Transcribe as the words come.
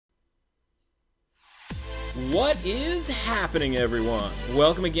What is happening, everyone?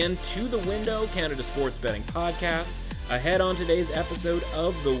 Welcome again to The Window, Canada Sports Betting Podcast. Ahead on today's episode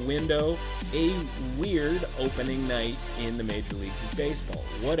of The Window, a weird opening night in the Major Leagues of Baseball.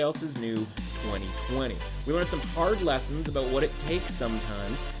 What else is new 2020? We learned some hard lessons about what it takes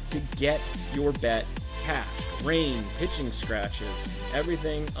sometimes to get your bet cashed. Rain, pitching scratches,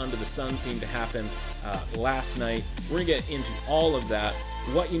 everything under the sun seemed to happen last night. We're going to get into all of that,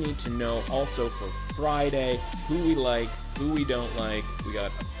 what you need to know also for Friday, who we like, who we don't like. We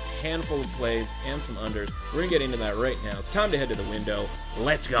got a handful of plays and some unders. We're going to get into that right now. It's time to head to the window.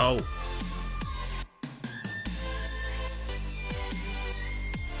 Let's go!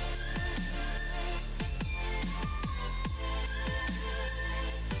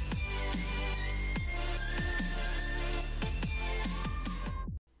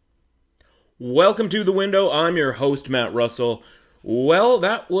 Welcome to The Window. I'm your host, Matt Russell. Well,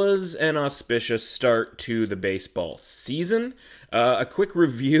 that was an auspicious start to the baseball season. A quick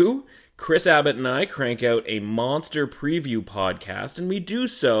review. Chris Abbott and I crank out a monster preview podcast, and we do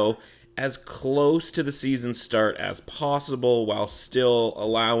so as close to the season start as possible while still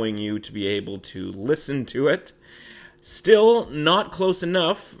allowing you to be able to listen to it. Still not close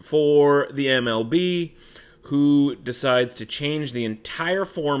enough for the MLB, who decides to change the entire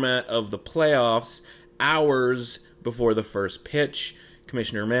format of the playoffs hours before the first pitch.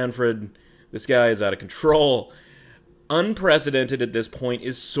 Commissioner Manfred, this guy is out of control. Unprecedented at this point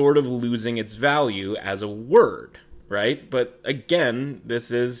is sort of losing its value as a word, right? But again,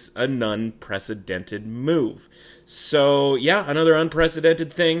 this is an unprecedented move. So yeah, another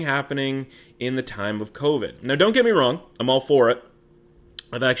unprecedented thing happening in the time of COVID. Now don't get me wrong, I'm all for it.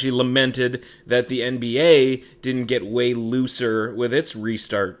 I've actually lamented that the NBA didn't get way looser with its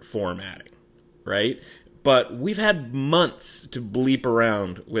restart formatting, right? But we've had months to bleep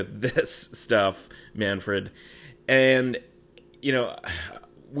around with this stuff, Manfred. And, you know,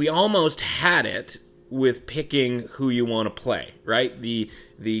 we almost had it with picking who you want to play, right? The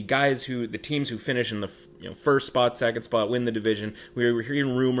teams who finish in the first spot, second spot, win the division. We were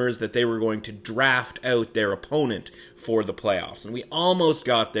hearing rumors that they were going to draft out their opponent for the playoffs, and we almost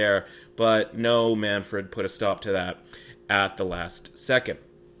got there, but no, Manfred put a stop to that at the last second.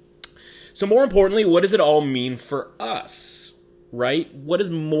 So more importantly, what does it all mean for us, right? What does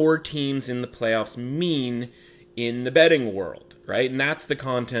more teams in the playoffs mean in the betting world? Right? And that's the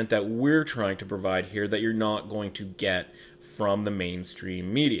content that we're trying to provide here that you're not going to get from the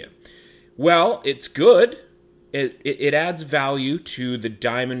mainstream media. Well, it's good. It adds value to the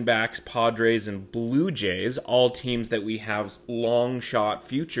Diamondbacks, Padres, and Blue Jays, all teams that we have long shot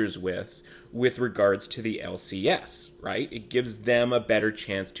futures with regards to the LCS, right? It gives them a better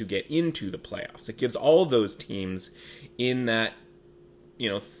chance to get into the playoffs. It gives all those teams in that,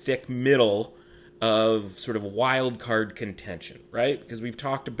 thick middle of sort of wild card contention, right? Because we've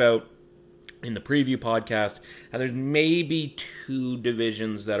talked about in the preview podcast how there's maybe two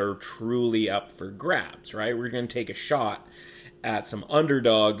divisions that are truly up for grabs, right? We're going to take a shot at some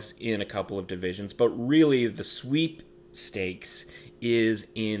underdogs in a couple of divisions, but really the sweepstakes is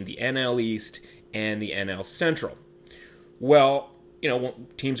in the NL East and the NL Central. Well,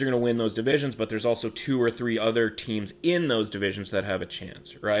 teams are going to win those divisions, but there's also two or three other teams in those divisions that have a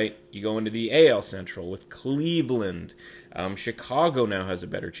chance, right? You go into the AL Central with Cleveland. Chicago now has a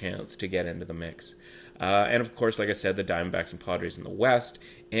better chance to get into the mix. And of course, like I said, the Diamondbacks and Padres in the West,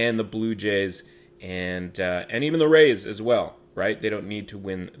 and the Blue Jays, and even the Rays as well, right? They don't need to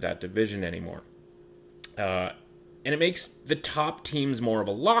win that division anymore. And it makes the top teams more of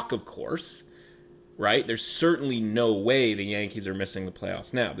a lock, of course, right? There's certainly no way the Yankees are missing the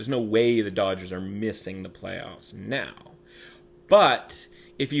playoffs now. There's no way the Dodgers are missing the playoffs now. But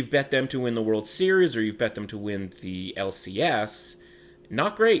if you've bet them to win the World Series or you've bet them to win the LCS,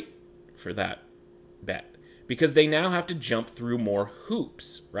 not great for that bet. Because they now have to jump through more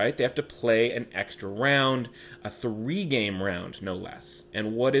hoops, right? They have to play an extra round, a 3-game round, no less.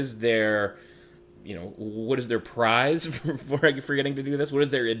 And what is their prize for getting to do this? What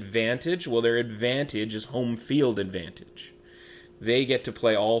is their advantage? Well, their advantage is home field advantage. They get to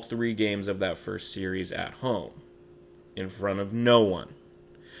play all 3 games of that first series at home in front of no one.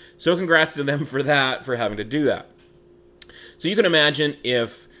 So congrats to them for that, for having to do that. So you can imagine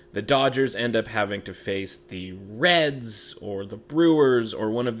if the Dodgers end up having to face the Reds or the Brewers or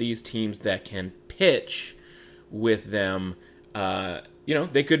one of these teams that can pitch with them,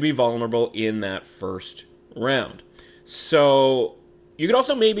 they could be vulnerable in that first round. So you could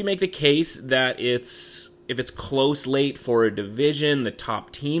also maybe make the case that if it's close late for a division, the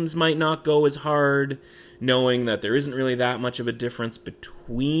top teams might not go as hard knowing that there isn't really that much of a difference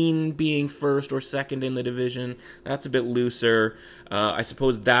between being first or second in the division. That's a bit looser. I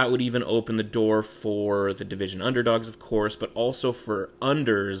suppose that would even open the door for the division underdogs, of course, but also for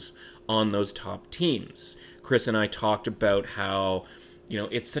unders on those top teams. Chris and I talked about how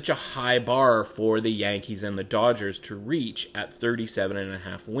it's such a high bar for the Yankees and the Dodgers to reach at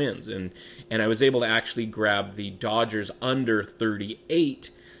 37.5 wins. And I was able to actually grab the Dodgers under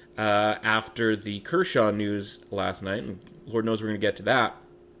 38 after the Kershaw news last night. And Lord knows we're going to get to that.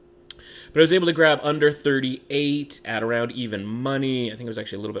 But I was able to grab under 38 at around even money. I think it was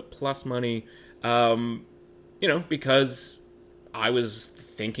actually a little bit plus money. Because I was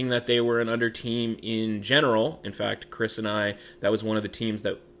thinking that they were an under team in general. In fact, Chris and I, that was one of the teams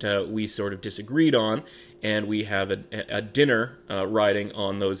that we sort of disagreed on, and we have a dinner riding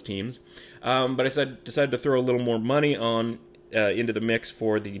on those teams. But I decided to throw a little more money on into the mix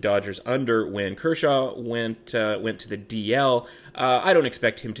for the Dodgers under when Kershaw went to the DL. I don't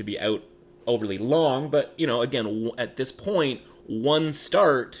expect him to be out overly long, but again, at this point, one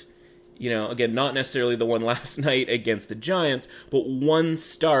start. Again, not necessarily the one last night against the Giants, but one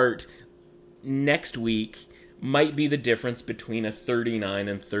start next week might be the difference between a 39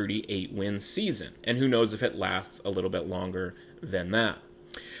 and 38 win season. And who knows if it lasts a little bit longer than that.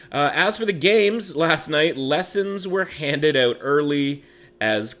 As for the games last night, lessons were handed out early,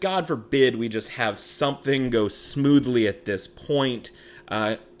 as God forbid we just have something go smoothly at this point.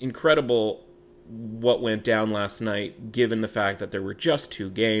 Incredible what went down last night, given the fact that there were just 2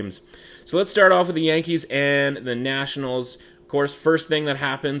 games. So let's start off with the Yankees and the Nationals. Of course, first thing that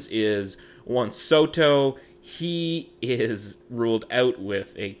happens is Juan Soto. He is ruled out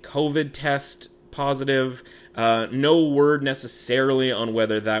with a COVID test positive. No word necessarily on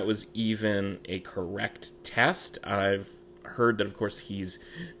whether that was even a correct test. I've heard that, of course, he's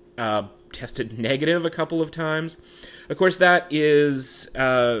tested negative a couple of times. Of course, that is,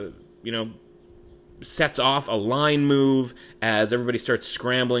 sets off a line move as everybody starts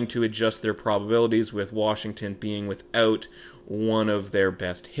scrambling to adjust their probabilities, with Washington being without one of their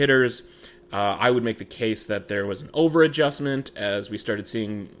best hitters. I would make the case that there was an over-adjustment as we started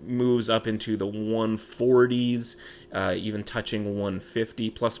seeing moves up into the 140s, even touching 150,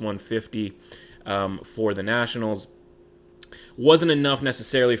 plus 150 for the Nationals. Wasn't enough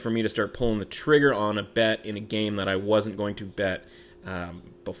necessarily for me to start pulling the trigger on a bet in a game that I wasn't going to bet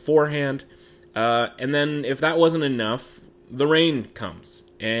beforehand. And then if that wasn't enough, the rain comes,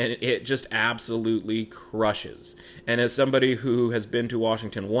 and it just absolutely crushes. And as somebody who has been to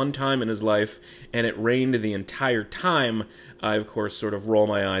Washington one time in his life, and it rained the entire time, I, of course, sort of roll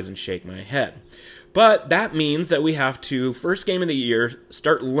my eyes and shake my head. But that means that we have to, first game of the year,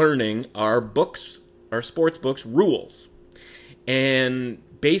 start learning our Sportsbooks rules. And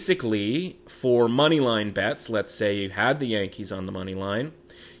basically, for moneyline bets, let's say you had the Yankees on the money line,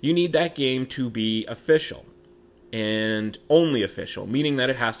 you need that game to be official, and only official, meaning that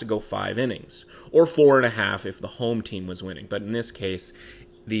it has to go 5 innings, or 4.5 if the home team was winning. But in this case,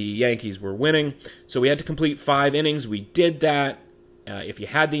 the Yankees were winning, so we had to complete 5 innings. We did that. If you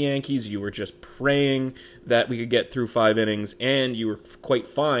had the Yankees, you were just praying that we could get through 5 innings, and you were quite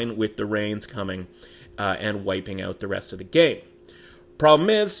fine with the rains coming and wiping out the rest of the game.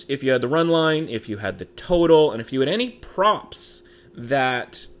 Problem is, if you had the run line, if you had the total, and if you had any props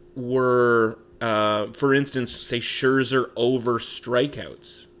that were, for instance, say Scherzer over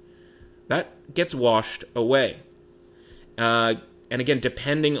strikeouts, that gets washed away. And again,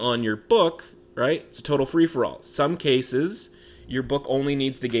 depending on your book, right, it's a total free-for-all. Some cases, your book only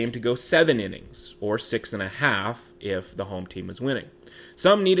needs the game to go 7 innings, or 6.5 if the home team is winning.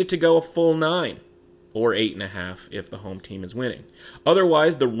 Some need it to go a full 9, or 8.5 if the home team is winning.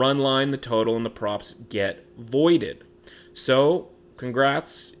 Otherwise, the run line, the total, and the props get voided. So,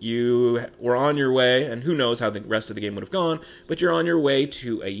 congrats, you were on your way, and who knows how the rest of the game would have gone, but you're on your way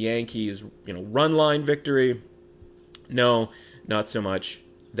to a Yankees, run line victory. No, not so much.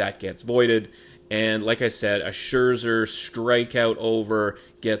 That gets voided. And like I said, a Scherzer strikeout over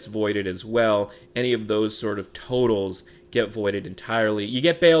gets voided as well. Any of those sort of totals get voided entirely. You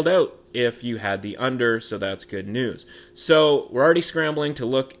get bailed out if you had the under, so that's good news. So we're already scrambling to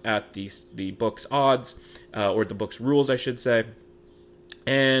look at the book's odds, or the book's rules, I should say.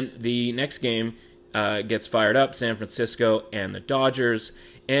 And the next game gets fired up, San Francisco and the Dodgers.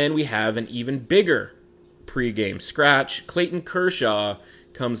 And we have an even bigger pregame scratch. Clayton Kershaw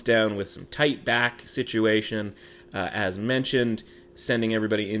comes down with some tight back situation, as mentioned. sending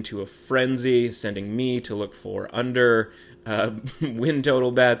everybody into a frenzy, sending me to look for under win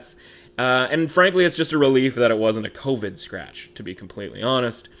total bets. And frankly, it's just a relief that it wasn't a COVID scratch, to be completely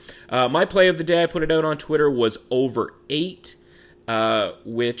honest. My play of the day, I put it out on Twitter, was over 8,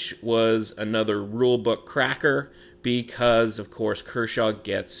 which was another rulebook cracker because, of course, Kershaw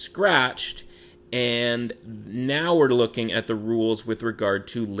gets scratched. And now we're looking at the rules with regard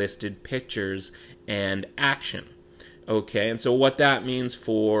to listed pitchers and action. Okay, and so what that means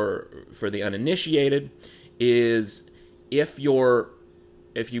for the uninitiated is if you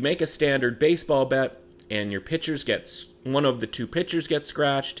make a standard baseball bet and your one of the two pitchers gets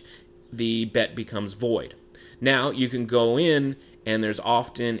scratched, the bet becomes void. Now you can go in and there's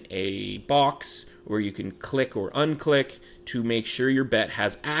often a box where you can click or unclick to make sure your bet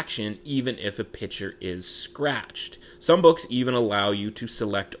has action even if a pitcher is scratched. Some books even allow you to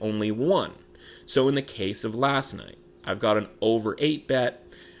select only one. So in the case of last night, I've got an over 8 bet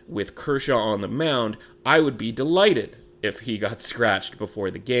with Kershaw on the mound. I would be delighted if he got scratched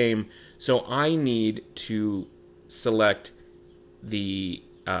before the game. So I need to select the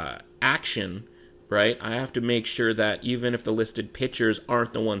action, right? I have to make sure that even if the listed pitchers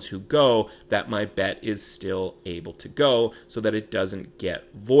aren't the ones who go, that my bet is still able to go so that it doesn't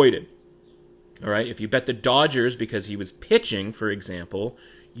get voided. All right, if you bet the Dodgers because he was pitching, for example,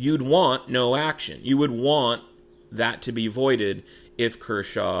 you'd want no action. You would want that to be voided if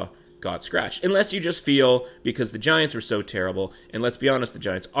Kershaw got scratched. Unless you just feel, because the Giants were so terrible, and let's be honest, the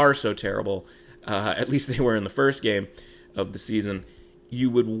Giants are so terrible, at least they were in the first game of the season, you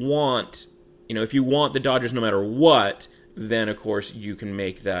would want, if you want the Dodgers no matter what, then of course you can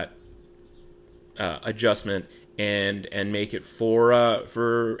make that adjustment and make it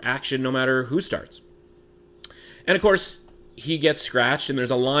for action no matter who starts. And of course, he gets scratched and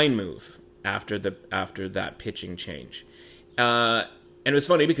there's a line move after that pitching change. And it was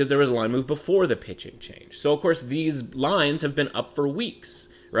funny because there was a line move before the pitching change. So, of course, these lines have been up for weeks,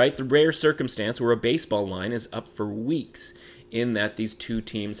 right? The rare circumstance where a baseball line is up for weeks in that these two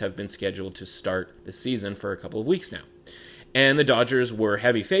teams have been scheduled to start the season for a couple of weeks now. And the Dodgers were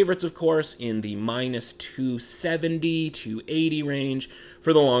heavy favorites, of course, in the minus 270, 280 range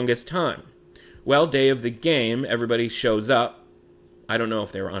for the longest time. Well, day of the game, everybody shows up. I don't know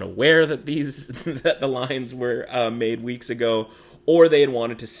if they were unaware that that the lines were made weeks ago, or they had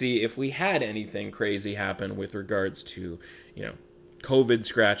wanted to see if we had anything crazy happen with regards to, COVID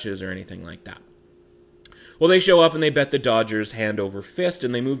scratches or anything like that. Well, they show up and they bet the Dodgers hand over fist,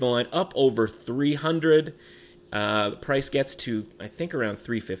 and they move the line up over 300. The price gets to, I think, around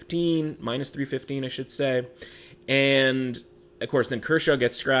 315, minus 315, I should say. And, of course, then Kershaw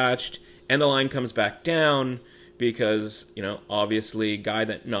gets scratched, and the line comes back down because, obviously, a guy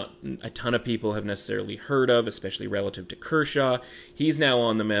that not a ton of people have necessarily heard of, especially relative to Kershaw. He's now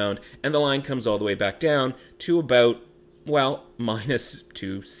on the mound, and the line comes all the way back down to about, minus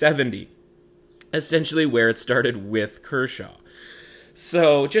 270. Essentially where it started with Kershaw.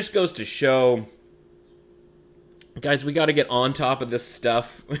 So, it just goes to show, guys, we got to get on top of this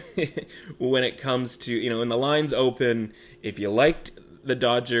stuff when it comes to, when the line's open. If you liked the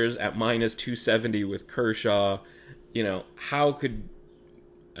Dodgers at minus 270 with Kershaw, how could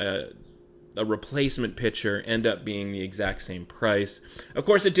a replacement pitcher end up being the exact same price? Of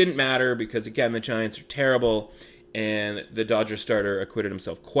course, it didn't matter because, again, the Giants are terrible, and the Dodgers starter acquitted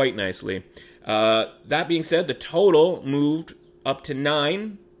himself quite nicely. That being said, the total moved up to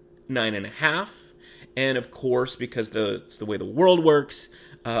 9.5, and of course, because it's the way the world works,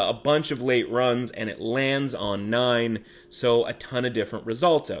 a bunch of late runs, and it lands on 9, so a ton of different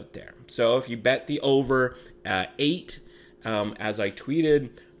results out there. So if you bet the over 8, as I tweeted,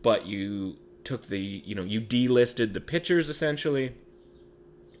 but you took you delisted the pitchers, essentially,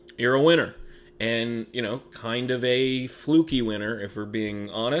 you're a winner. And, kind of a fluky winner, if we're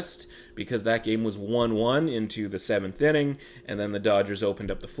being honest, because that game was 1-1 into the 7th inning, and then the Dodgers opened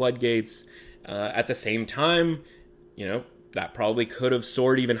up the floodgates. At the same time, that probably could have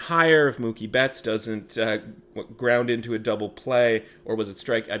soared even higher if Mookie Betts doesn't ground into a double play, or was it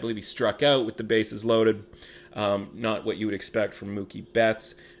strike? I believe he struck out with the bases loaded. Not what you would expect from Mookie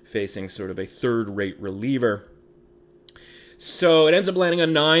Betts, facing sort of a third-rate reliever. So it ends up landing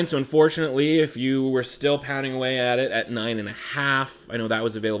on 9, so unfortunately, if you were still pounding away at it at 9.5, I know that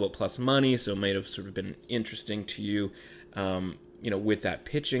was available at plus money, so it might have sort of been interesting to you, with that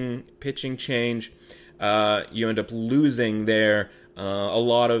pitching change. You end up losing there. A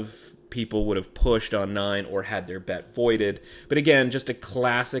lot of people would have pushed on 9 or had their bet voided. But again, just a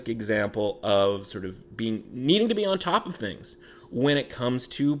classic example of sort of needing to be on top of things when it comes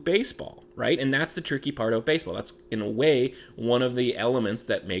to baseball, right? And that's the tricky part of baseball. That's, in a way, one of the elements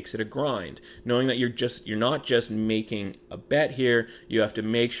that makes it a grind. Knowing that you're not just making a bet here, you have to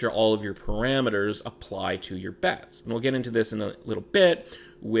make sure all of your parameters apply to your bets. And we'll get into this in a little bit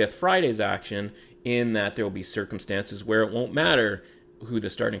with Friday's action, in that there will be circumstances where it won't matter who the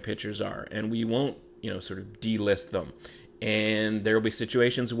starting pitchers are, and we won't, sort of delist them. And there will be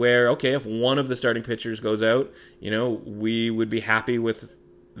situations where, okay, if one of the starting pitchers goes out, we would be happy with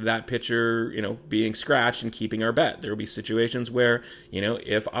that pitcher, being scratched and keeping our bet. There will be situations where,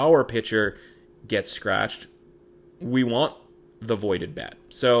 if our pitcher gets scratched, we want the voided bet.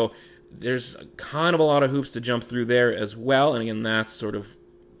 So there's kind of a lot of hoops to jump through there as well. And again, that's sort of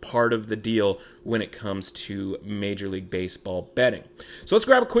part of the deal when it comes to Major League Baseball betting. So let's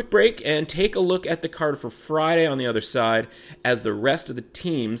grab a quick break and take a look at the card for Friday on the other side as the rest of the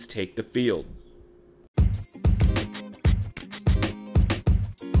teams take the field.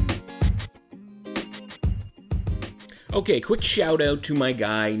 Okay, quick shout out to my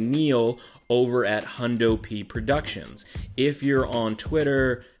guy Neil over at Hundo P Productions. If you're on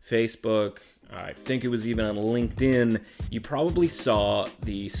Twitter, Facebook, I think it was even on LinkedIn, you probably saw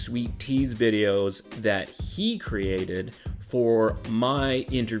the Sweet Teas videos that he created for my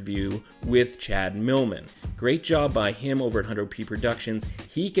interview with Chad Millman. Great job by him over at Hundo P Productions.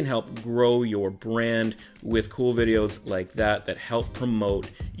 He can help grow your brand with cool videos like that help promote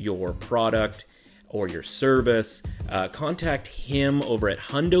your product or your service. Contact him over at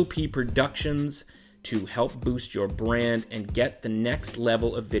Hundo P Productions to help boost your brand and get the next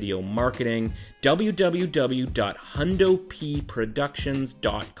level of video marketing.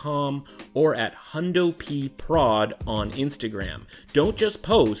 www.hundopproductions.com or at HundoPprod on Instagram. Don't just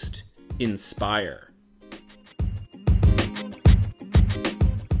post, inspire.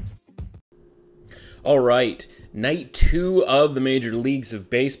 All right, night 2 of the Major Leagues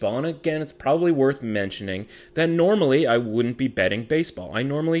of Baseball, and again, it's probably worth mentioning that normally I wouldn't be betting baseball. I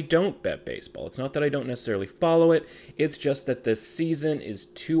normally don't bet baseball. It's not that I don't necessarily follow it, it's just that this season is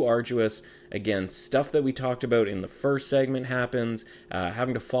too arduous. Again, stuff that we talked about in the first segment happens,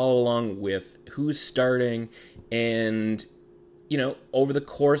 having to follow along with who's starting, and over the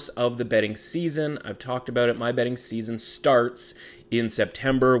course of the betting season, I've talked about it, my betting season starts in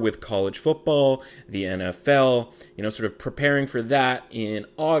September with college football, the NFL, sort of preparing for that in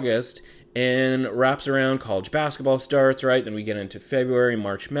August, and wraps around college basketball starts, right? Then we get into February,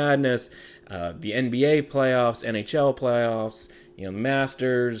 March Madness, the NBA playoffs, NHL playoffs,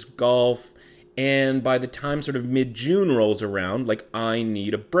 Masters, golf, and by the time sort of mid-June rolls around, I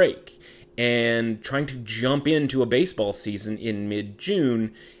need a break. And trying to jump into a baseball season in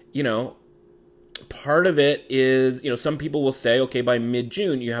mid-June, part of it is, some people will say, okay, by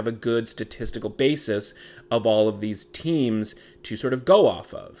mid-June, you have a good statistical basis of all of these teams to sort of go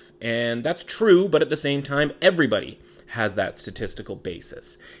off of. And that's true, but at the same time, everybody has that statistical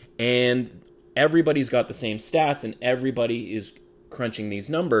basis. And everybody's got the same stats, and everybody is crunching these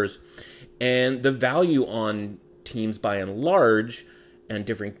numbers. And the value on teams by and large and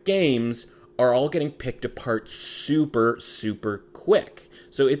different games are all getting picked apart super, super quick.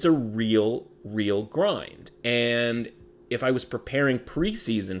 So it's a real grind. And if I was preparing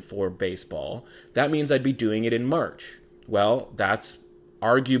preseason for baseball, that means I'd be doing it in March. Well, that's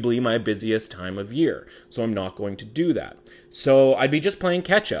arguably my busiest time of year, so I'm not going to do that. So I'd be just playing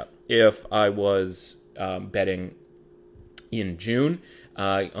catch-up if I was betting in June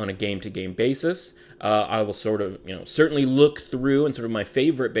on a game-to-game basis. I will sort of, certainly look through, and sort of my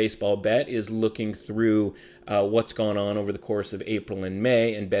favorite baseball bet is looking through what's gone on over the course of April and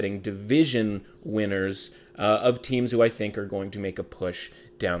May and betting division winners of teams who I think are going to make a push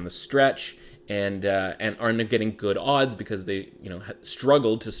down the stretch and aren't getting good odds because they,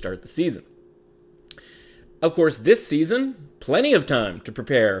 struggled to start the season. Of course, this season, plenty of time to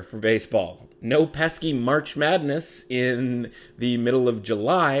prepare for baseball. No pesky March Madness in the middle of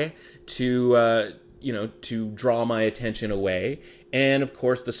July to draw my attention away. And, of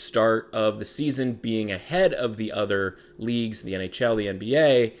course, the start of the season being ahead of the other leagues, the NHL, the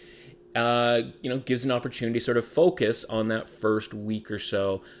NBA, gives an opportunity to sort of focus on that first week or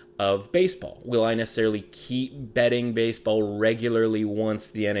so of baseball. Will I necessarily keep betting baseball regularly once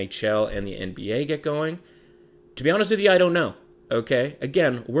the NHL and the NBA get going? To be honest with you, I don't know. Okay?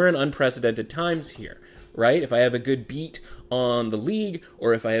 Again, we're in unprecedented times here, right? If I have a good beat on the league,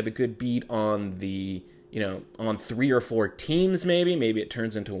 or if I have a good beat on the, on 3 or 4 teams maybe it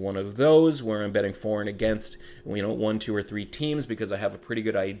turns into one of those where I'm betting for and against, 1, 2, or 3 teams because I have a pretty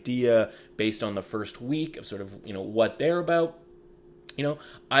good idea based on the first week of sort of, what they're about.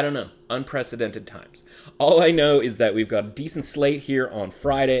 I don't know. Unprecedented times. All I know is that we've got a decent slate here on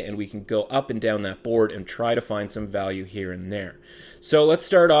Friday, and we can go up and down that board and try to find some value here and there. So let's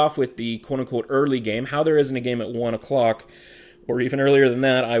start off with the quote-unquote early game. How there isn't a game at 1 o'clock, or even earlier than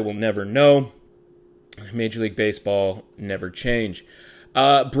that, I will never know. Major League Baseball never change.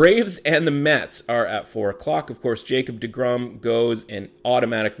 Braves and the Mets are at 4 o'clock. Of course, Jacob deGrom goes, and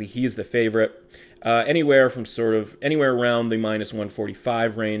automatically he's the favorite. Anywhere around the minus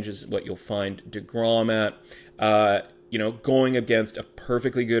 145 range is what you'll find deGrom at. Going against a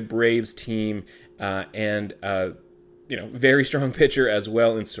perfectly good Braves team and very strong pitcher as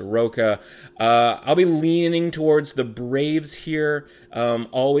well in Soroka. I'll be leaning towards the Braves here.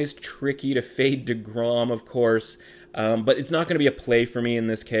 Always tricky to fade deGrom, of course. But it's not going to be a play for me in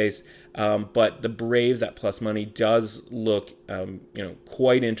this case. But the Braves at plus money does look,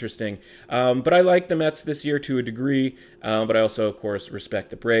 quite interesting. But I like the Mets this year to a degree. But I also, of course, respect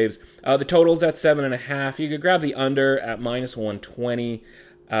the Braves. The total's at 7.5. You could grab the under at minus 120.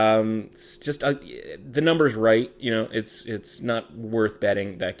 It's just the number's right. It's not worth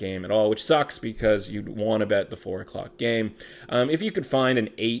betting that game at all, which sucks because you'd want to bet the 4 o'clock game. If you could find an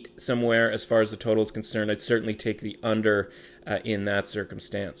 8 somewhere as far as the total is concerned, I'd certainly take the under in that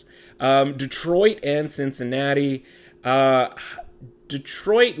circumstance. Detroit and Cincinnati.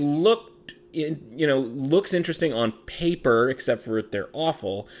 Detroit looks interesting on paper, except for they're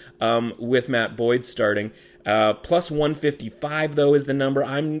awful, with Matt Boyd starting. Plus 155, though, is the number.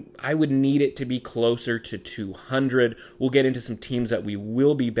 I would need it to be closer to 200. We'll get into some teams that we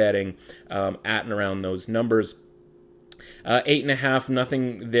will be betting at and around those numbers. 8.5,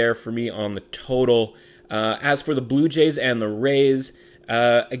 nothing there for me on the total. As for the Blue Jays and the Rays,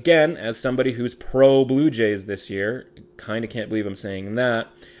 again, as somebody who's pro Blue Jays this year, kind of can't believe I'm saying that,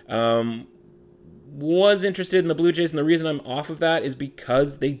 was interested in the Blue Jays, and the reason I'm off of that is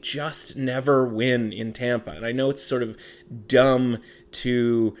because they just never win in Tampa. And I know it's sort of dumb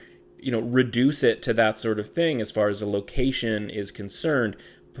to, reduce it to that sort of thing as far as the location is concerned.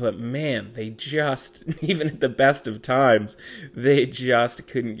 But man, they just, even at the best of times, they just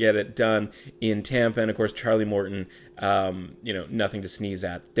couldn't get it done in Tampa. And of course, Charlie Morton, nothing to sneeze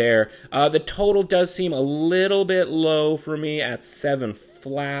at there. The total does seem a little bit low for me at 7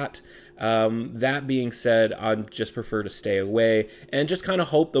 flat. That being said, I'd just prefer to stay away and just kind of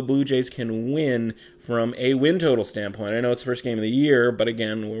hope the Blue Jays can win from a win total standpoint. I know it's the first game of the year, but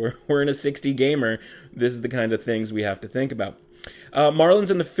again, we're in a 60-gamer. This is the kind of things we have to think about. Marlins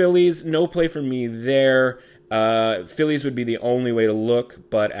and the Phillies, no play for me there. Phillies would be the only way to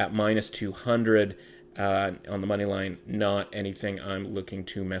look, but at minus 200 on the money line, not anything I'm looking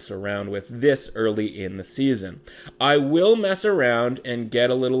to mess around with this early in the season. I will mess around and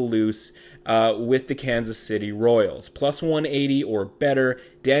get a little loose with the Kansas City Royals. Plus 180 or better.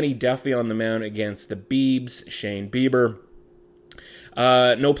 Danny Duffy on the mound against the Biebs, Shane Bieber.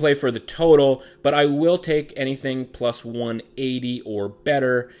 No play for the total, but I will take anything plus 180 or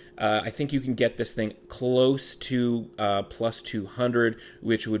better. I think you can get this thing close to plus 200,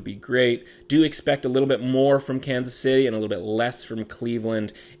 which would be great. Do expect a little bit more from Kansas City and a little bit less from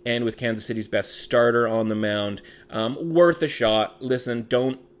Cleveland, and with Kansas City's best starter on the mound, worth a shot. Listen,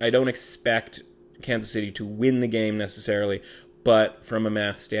 I don't expect Kansas City to win the game necessarily, but from a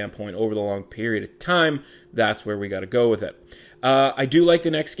math standpoint, over the long period of time, that's where we got to go with it. I do like the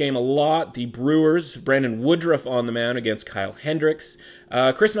next game a lot. The Brewers, Brandon Woodruff on the mound against Kyle Hendricks.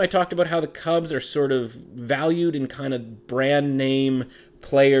 Chris and I talked about how the Cubs are sort of valued in kind of brand name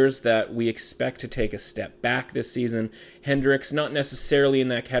players that we expect to take a step back this season. Hendricks, not necessarily in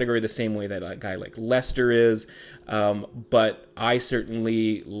that category the same way that a guy like Lester is, but I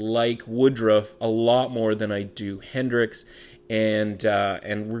certainly like Woodruff a lot more than I do Hendricks. And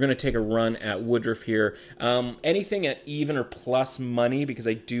we're going to take a run at Woodruff here. Anything at even or plus money, because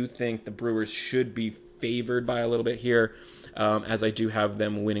I do think the Brewers should be favored by a little bit here, as I do have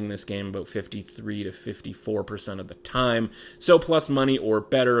them winning this game about 53 to 54% of the time. So plus money or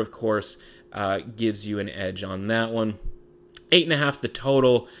better, of course, gives you an edge on that one. 8.5's the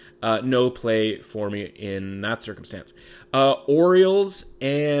total. No play for me in that circumstance. Orioles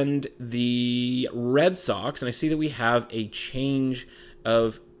and the Red Sox, and I see that we have a change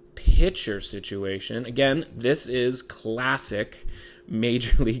of pitcher situation. Again, this is classic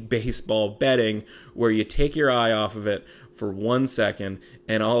Major League Baseball betting where you take your eye off of it for 1 second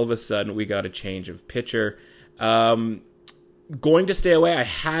and all of a sudden we got a change of pitcher. Going to stay away. I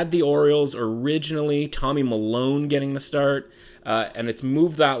had the Orioles originally, Tommy Malone getting the start, and it's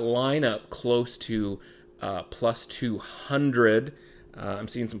moved that lineup close to plus 200. I'm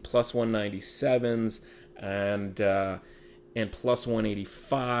seeing some plus 197s, and and plus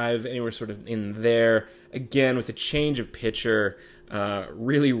 185, anywhere sort of in there. Again, with a change of pitcher,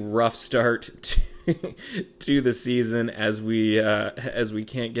 really rough start to the season as we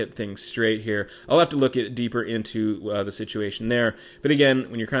can't get things straight here. I'll have to look deeper into the situation there. But again,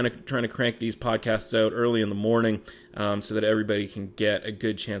 when you're kind of trying to crank these podcasts out early in the morning so that everybody can get a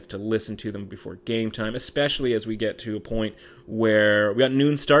good chance to listen to them before game time, especially as we get to a point where we got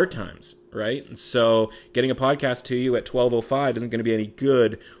noon start times, right? And so getting a podcast to you at 12:05 isn't going to be any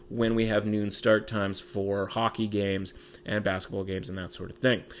good when we have noon start times for hockey games and basketball games and that sort of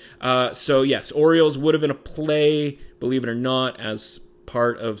thing. So yes, Orioles would have been a play, believe it or not, as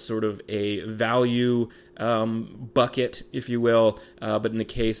part of sort of a value bucket, if you will. But in the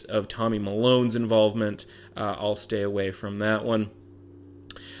case of Tommy Malone's involvement, I'll stay away from that one.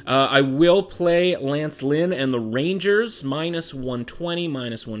 I will play Lance Lynn and the Rangers, minus 120,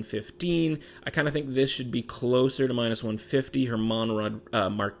 minus 115. I kind of think this should be closer to minus 150. Herman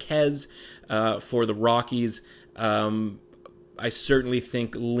Marquez for the Rockies. I certainly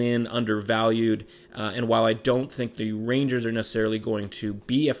think Lynn undervalued, and while I don't think the Rangers are necessarily going to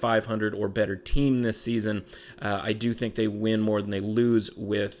be a 500 or better team this season, I do think they win more than they lose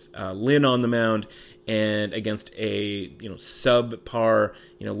with Lynn on the mound, and against a subpar,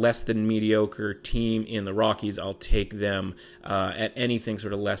 less than mediocre team in the Rockies, I'll take them at anything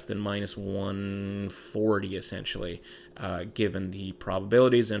sort of less than minus 140, essentially, given the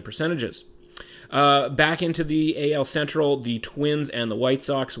probabilities and percentages. Back into the AL Central, the Twins and the White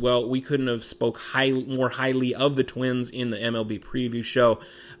Sox. Well, we couldn't have spoke more highly of the Twins in the MLB preview show,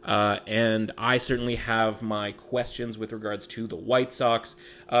 and I certainly have my questions with regards to the White Sox.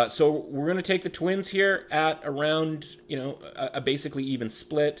 So we're going to take the Twins here at around, a basically even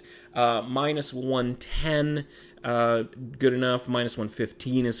split, minus 110. Good enough. Minus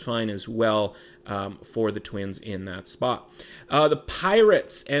 115 is fine as well for the Twins in that spot. The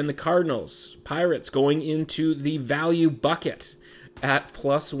Pirates and the Cardinals. Pirates going into the value bucket at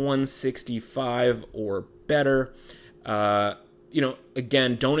plus 165 or better.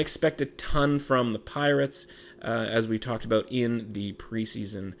 Again, don't expect a ton from the Pirates, as we talked about in the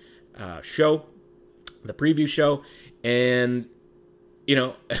preseason show, the preview show, and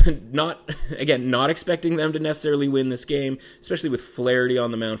not expecting them to necessarily win this game, especially with Flaherty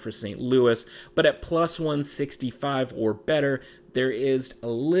on the mound for St. Louis, but at plus 165 or better, there is a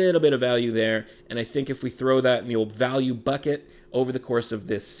little bit of value there, and I think if we throw that in the old value bucket over the course of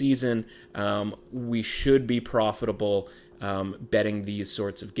this season, we should be profitable betting these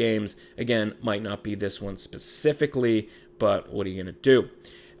sorts of games. Again, might not be this one specifically, but what are you going to do?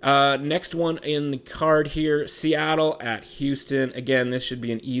 Next one in the card here, Seattle at Houston. Again, this should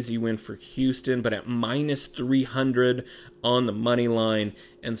be an easy win for Houston, but at minus 300 on the money line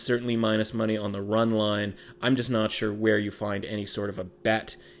and certainly minus money on the run line. I'm just not sure where you find any sort of a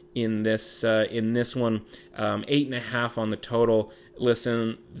bet in this one. 8.5 on the total.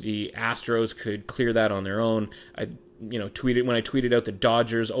 Listen, the Astros could clear that on their own. I tweeted out the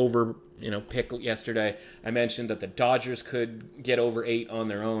Dodgers over pick yesterday, I mentioned that the Dodgers could get over 8 on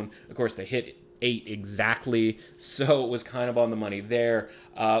their own. Of course, they hit 8 exactly, so it was kind of on the money there.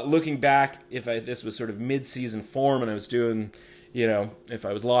 Looking back, if this was sort of mid-season form and I was doing, if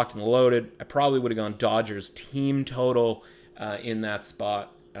I was locked and loaded, I probably would have gone Dodgers team total in that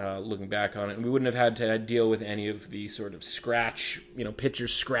spot. Looking back on it, and we wouldn't have had to deal with any of the sort of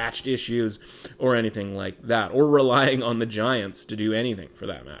pitchers scratched issues or anything like that, or relying on the Giants to do anything for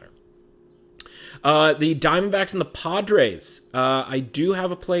that matter. The Diamondbacks and the Padres. I do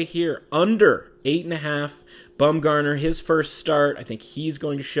have a play here under 8.5. Bumgarner, his first start. I think he's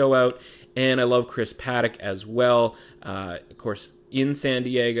going to show out, and I love Chris Paddock as well. Of course, in San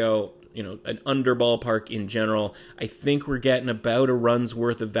Diego, an under ballpark in general. I think we're getting about a run's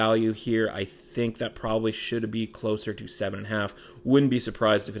worth of value here. I think that probably should be closer to 7.5. Wouldn't be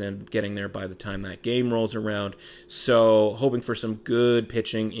surprised if it ended up getting there by the time that game rolls around. So hoping for some good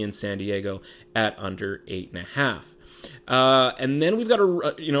pitching in San Diego at under 8.5. And then we've got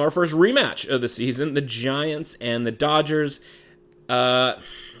our first rematch of the season, the Giants and the Dodgers. Dodgers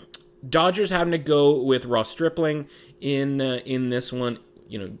having to go with Ross Stripling in this one.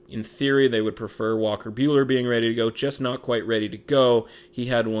 In theory, they would prefer Walker Buehler being ready to go, just not quite ready to go. He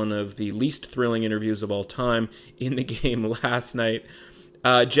had one of the least thrilling interviews of all time in the game last night.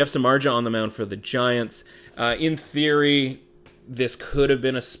 Jeff Samardzija on the mound for the Giants. In theory, this could have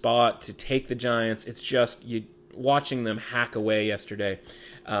been a spot to take the Giants. It's just watching them hack away yesterday,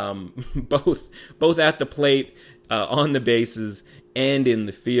 both at the plate, on the bases, and in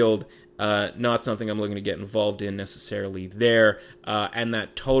the field. Not something I'm looking to get involved in necessarily there. And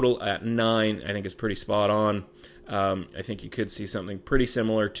that total at 9, I think, is pretty spot on. I think you could see something pretty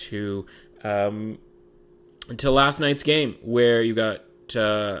similar to last night's game, where you got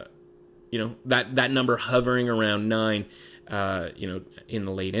that number hovering around 9. In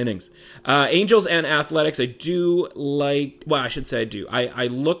the late innings. Angels and Athletics, I do like, well, I should say I do. I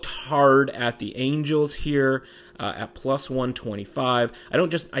looked hard at the Angels here at plus 125. I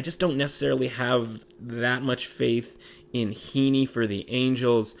just don't necessarily have that much faith in Heaney for the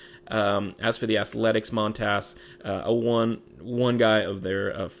Angels. As for the Athletics, Montas, one guy of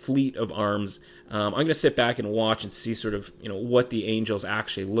their fleet of arms. I'm going to sit back and watch and see sort of what the Angels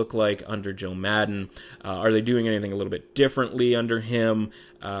actually look like under Joe Madden. Are they doing anything a little bit differently under him?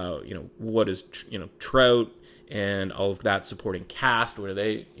 What is Trout and all of that supporting cast? What are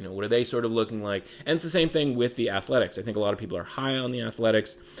they sort of looking like? And it's the same thing with the Athletics. I think a lot of people are high on the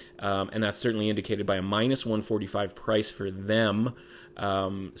Athletics, and that's certainly indicated by a minus 145 price for them.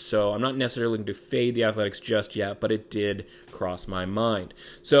 So I'm not necessarily going to fade the Athletics just yet, but it did cross my mind.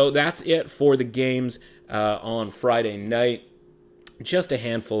 So that's it for the games on Friday night. Just a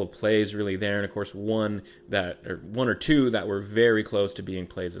handful of plays really there, and of course one or two that were very close to being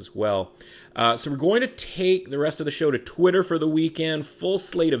plays as well. So we're going to take the rest of the show to Twitter for the weekend. Full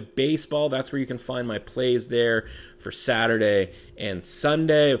slate of baseball. That's where you can find my plays there for Saturday and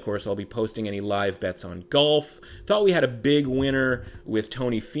Sunday. Of course, I'll be posting any live bets on golf. Thought we had a big winner with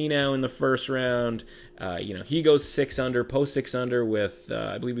Tony Finau in the first round. He goes 6 under, post 6 under with,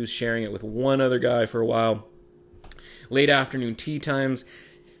 I believe he was sharing it with one other guy for a while. Late afternoon tee times,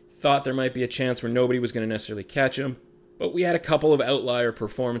 thought there might be a chance where nobody was going to necessarily catch him, but we had a couple of outlier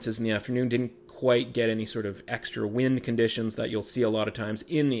performances in the afternoon, didn't quite get any sort of extra wind conditions that you'll see a lot of times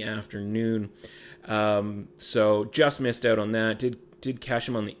in the afternoon, so just missed out on that. Did cash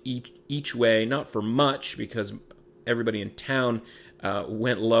him on the each way, not for much because everybody in town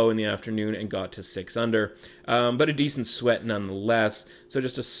went low in the afternoon and got to 6 under, but a decent sweat nonetheless. So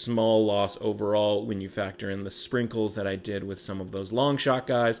just a small loss overall when you factor in the sprinkles that I did with some of those long shot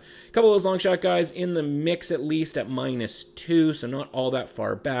guys. A couple of those long shot guys in the mix at least at -2, so not all that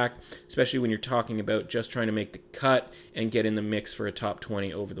far back, especially when you're talking about just trying to make the cut and get in the mix for a top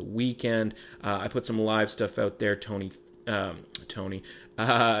 20 over the weekend. I put some live stuff out there. Tommy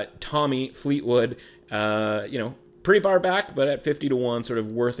Fleetwood, pretty far back, but at 50-1, sort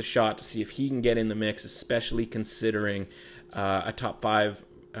of worth a shot to see if he can get in the mix, especially considering a top 5,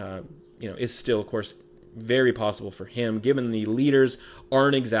 is still, of course, very possible for him, given the leaders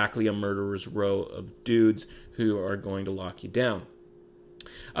aren't exactly a murderer's row of dudes who are going to lock you down.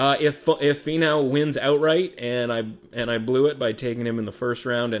 If Finau wins outright and I blew it by taking him in the first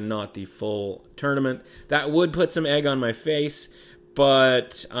round and not the full tournament, that would put some egg on my face.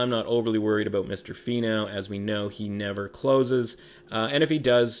 But I'm not overly worried about Mr. Finau. As we know, he never closes. And if he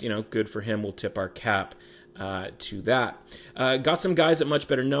does, good for him. We'll tip our cap to that. Got some guys at much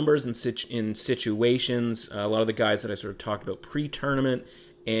better numbers in situations. A lot of the guys that I sort of talked about pre-tournament,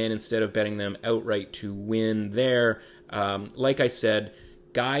 and instead of betting them outright to win there, like I said,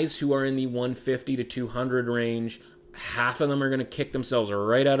 guys who are in the 150 to 200 range, half of them are going to kick themselves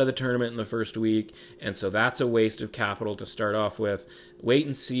right out of the tournament in the first week, and so that's a waste of capital to start off with. Wait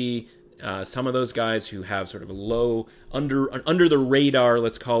and see. Some of those guys who have sort of a low, under the radar,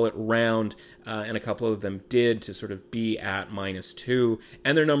 let's call it, round, and a couple of them did to sort of be at -2,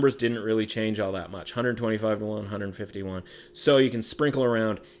 and their numbers didn't really change all that much, 125-1, 151. So you can sprinkle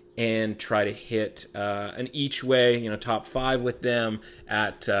around and try to hit an each way, top 5 with them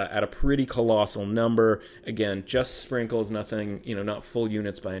at a pretty colossal number. Again, just sprinkles, nothing, not full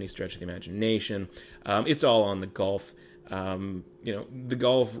units by any stretch of the imagination. It's all on the golf, the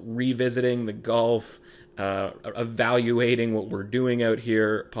golf revisiting, the golf evaluating what we're doing out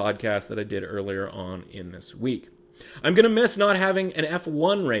here podcast that I did earlier on in this week. I'm going to miss not having an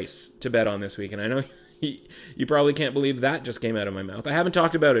F1 race to bet on this week, and I know you probably can't believe that just came out of my mouth. I haven't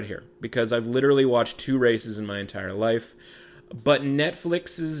talked about it here because I've literally watched 2 races in my entire life. But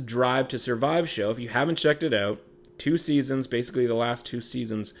Netflix's Drive to Survive show, if you haven't checked it out, 2 seasons, basically the last 2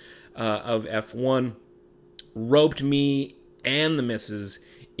 seasons of F1, roped me and the missus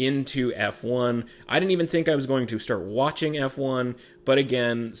into F1. I didn't even think I was going to start watching F1, but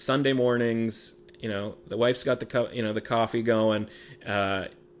again, Sunday mornings, the wife's got the coffee going,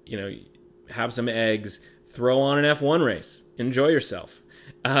 have some eggs, throw on an F1 race, enjoy yourself.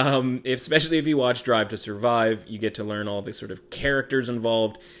 Especially if you watch Drive to Survive, you get to learn all the sort of characters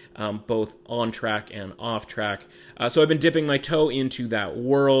involved, both on track and off track. So I've been dipping my toe into that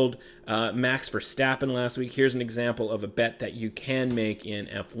world. Max Verstappen last week. Here's an example of a bet that you can make in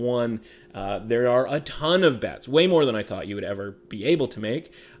F1. There are a ton of bets, way more than I thought you would ever be able to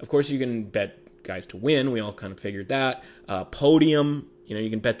make. Of course, you can bet guys to win. We all kind of figured that. Podium, you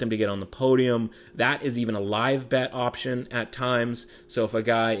can bet them to get on the podium. That is even a live bet option at times. So if a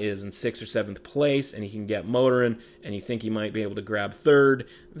guy is in 6th or 7th place and he can get motoring and you think he might be able to grab 3rd,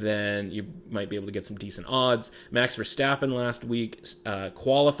 then you might be able to get some decent odds. Max Verstappen last week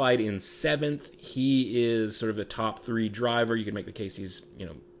qualified in 7th. He is sort of the top 3 driver. You can make the case he's,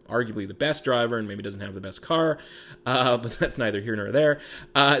 arguably the best driver and maybe doesn't have the best car, but that's neither here nor there.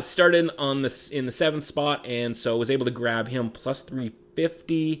 Started in the 7th spot, and so was able to grab him plus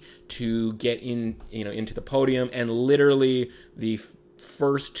 350 to get in, into the podium. And literally the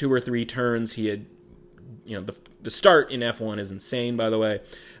first 2 or 3 turns he had, the start in F1 is insane, by the way.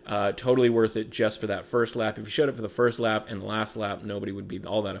 Totally worth it just for that first lap. If you showed up for the first lap and the last lap, nobody would be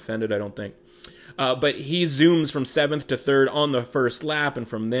all that offended, I don't think. But he zooms from 7th to 3rd on the first lap, and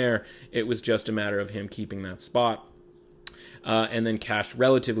from there, it was just a matter of him keeping that spot. And then cashed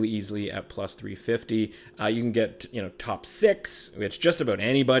relatively easily at plus 350. You can get, top 6, which just about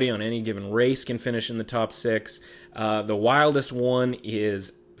anybody on any given race can finish in the top 6. The wildest one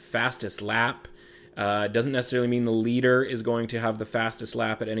is fastest lap. Doesn't necessarily mean the leader is going to have the fastest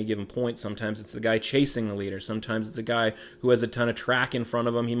lap at any given point. Sometimes it's the guy chasing the leader. Sometimes it's a guy who has a ton of track in front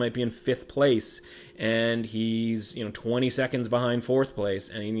of him. He might be in 5th place, and he's 20 seconds behind 4th place,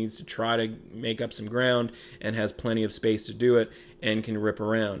 and he needs to try to make up some ground and has plenty of space to do it and can rip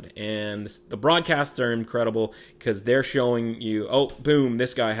around. And the broadcasts are incredible because they're showing you, oh, boom,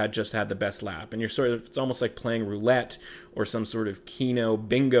 this guy just had the best lap. And it's almost like playing roulette or some sort of Keno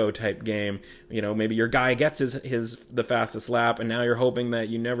bingo type game. Maybe your guy gets the fastest lap, and now you're hoping that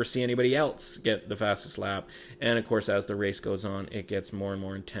you never see anybody else get the fastest lap. And of course, as the race goes on, it gets more and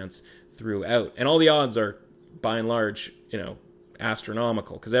more intense throughout. And all the odds are, by and large,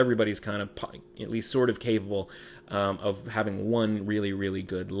 astronomical, because everybody's kind of at least sort of capable of having one really, really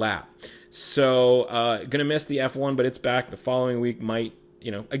good lap. So gonna miss the F1, but it's back the following week. Might,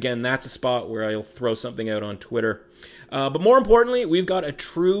 again, that's a spot where I'll throw something out on Twitter. But more importantly, we've got a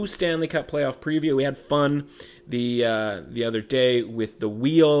true Stanley Cup playoff preview. We had fun the other day with the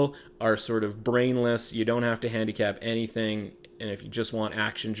wheel, our sort of brainless, you don't have to handicap anything, and if you just want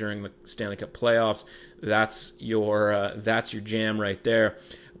action during the Stanley Cup playoffs, that's your jam right there.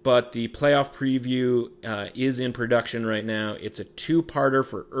 But the playoff preview is in production right now. It's a 2-parter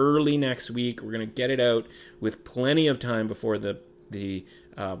for early next week. We're going to get it out with plenty of time before the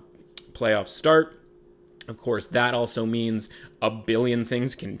playoffs start. Of course, that also means a billion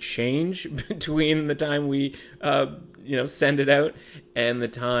things can change between the time we send it out and the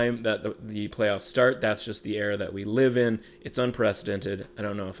time that the playoffs start. That's just the era that we live in. It's unprecedented. I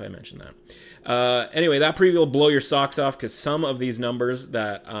don't know if I mentioned that. Anyway, that preview will blow your socks off because some of these numbers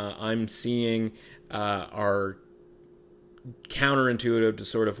that I'm seeing are counterintuitive to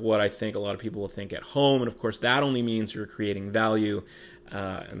sort of what I think a lot of people will think at home. And of course, that only means you're creating value.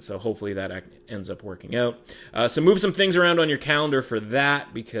 And so hopefully that ends up working out. So move some things around on your calendar for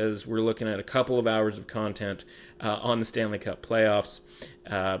that, because we're looking at a couple of hours of content on the Stanley Cup playoffs.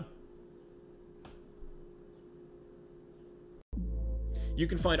 You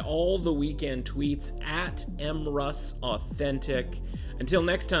can find all the weekend tweets at MRussAuthentic. Until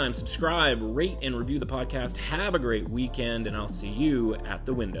next time, subscribe, rate, and review the podcast. Have a great weekend, and I'll see you at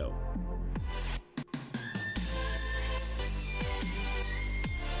the window.